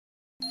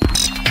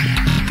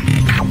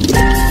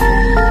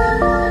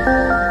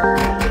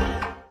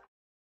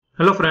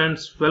Hello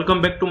friends, welcome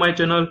back to my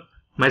channel.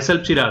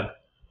 Myself Chirag.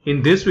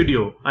 In this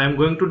video, I am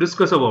going to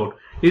discuss about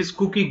is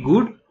cookie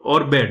good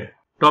or bad?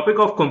 Topic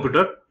of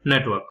computer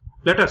network.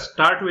 Let us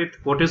start with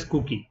what is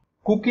cookie.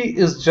 Cookie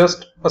is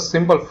just a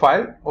simple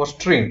file or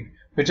string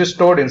which is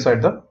stored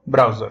inside the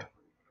browser.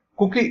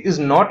 Cookie is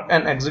not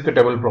an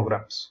executable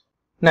program.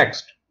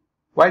 Next,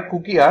 why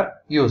cookie are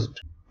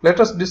used? Let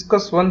us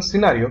discuss one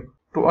scenario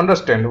to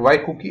understand why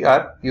cookie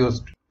are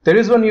used. There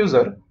is one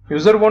user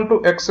want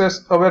to access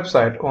a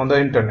website on the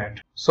internet.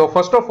 So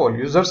first of all,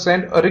 user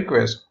send a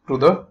request to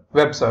the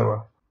web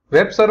server.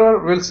 Web server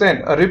will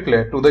send a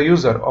reply to the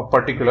user of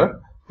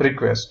particular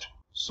request.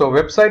 So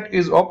website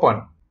is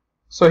open.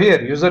 So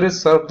here user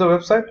is served the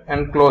website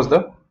and close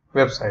the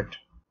website.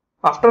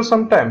 After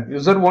some time,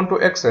 user want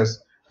to access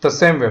the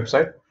same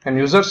website and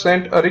user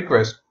sent a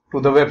request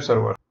to the web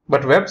server.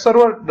 But web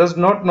server does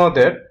not know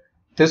that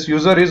this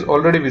user is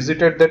already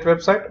visited that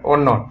website or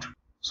not.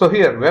 So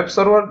here web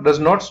server does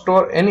not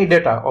store any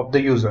data of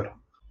the user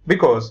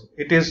because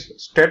it is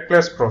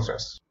stateless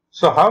process.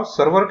 So how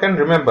server can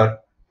remember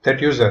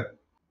that user?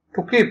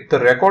 To keep the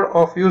record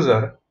of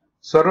user,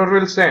 server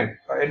will send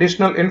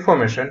additional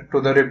information to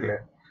the reply.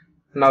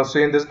 Now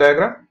see in this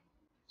diagram.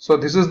 So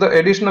this is the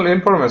additional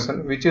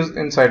information which is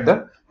inside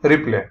the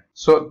reply.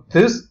 So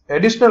this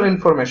additional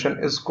information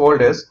is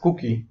called as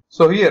cookie.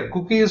 So here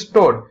cookie is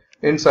stored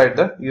inside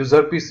the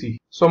user PC.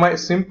 So my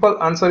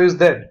simple answer is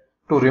that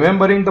to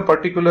remembering the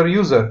particular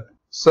user,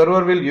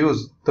 server will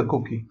use the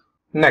cookie.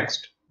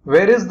 Next,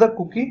 where is the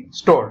cookie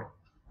stored?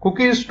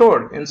 Cookie is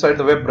stored inside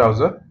the web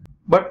browser,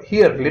 but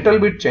here little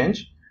bit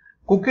change.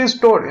 Cookie is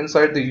stored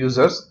inside the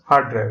user's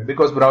hard drive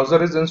because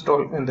browser is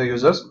installed in the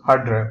user's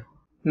hard drive.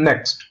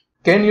 Next,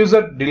 can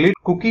user delete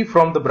cookie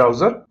from the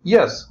browser?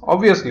 Yes,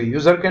 obviously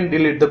user can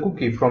delete the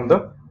cookie from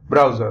the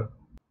browser.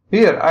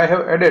 Here I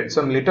have added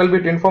some little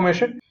bit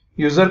information.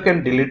 User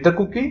can delete the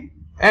cookie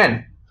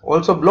and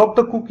also block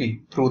the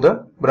cookie through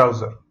the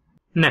browser.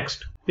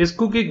 Next, is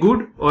cookie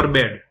good or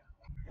bad?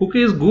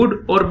 Cookie is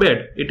good or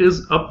bad, it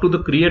is up to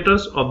the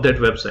creators of that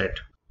website.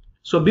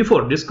 So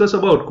before discuss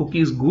about cookie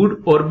is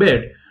good or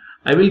bad,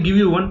 I will give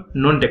you one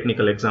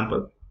non-technical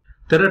example.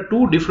 There are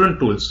two different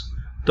tools.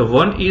 The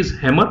one is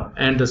hammer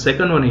and the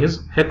second one is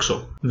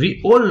hacksaw.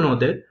 We all know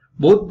that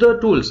both the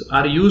tools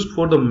are used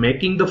for the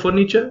making the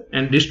furniture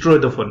and destroy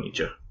the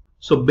furniture.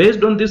 So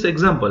based on this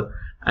example,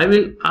 I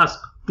will ask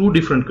two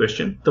different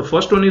questions. The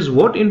first one is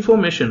what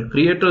information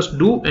creators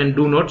do and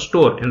do not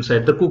store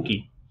inside the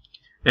cookie.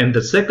 And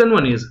the second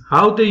one is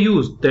how they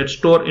use that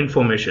stored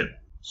information.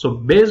 So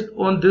based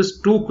on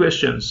these two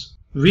questions,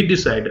 we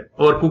decide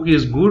our cookie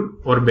is good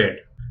or bad.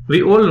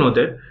 We all know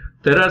that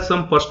there are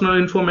some personal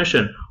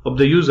information of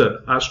the user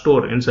are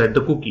stored inside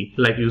the cookie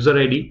like user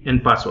ID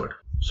and password.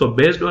 So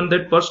based on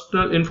that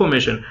personal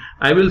information,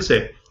 I will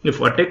say if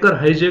attacker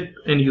hijack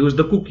and use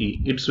the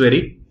cookie, it's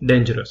very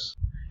dangerous.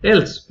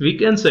 Else we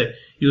can say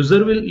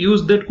user will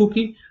use that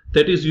cookie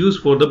that is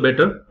used for the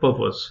better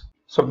purpose.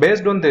 So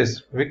based on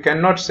this, we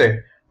cannot say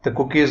the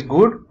cookie is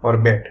good or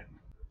bad.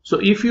 So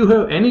if you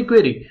have any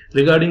query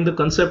regarding the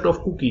concept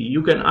of cookie,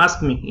 you can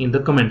ask me in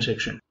the comment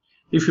section.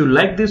 If you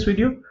like this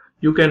video,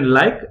 you can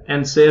like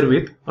and share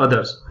with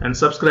others and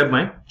subscribe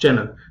my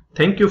channel.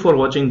 Thank you for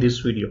watching this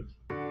video.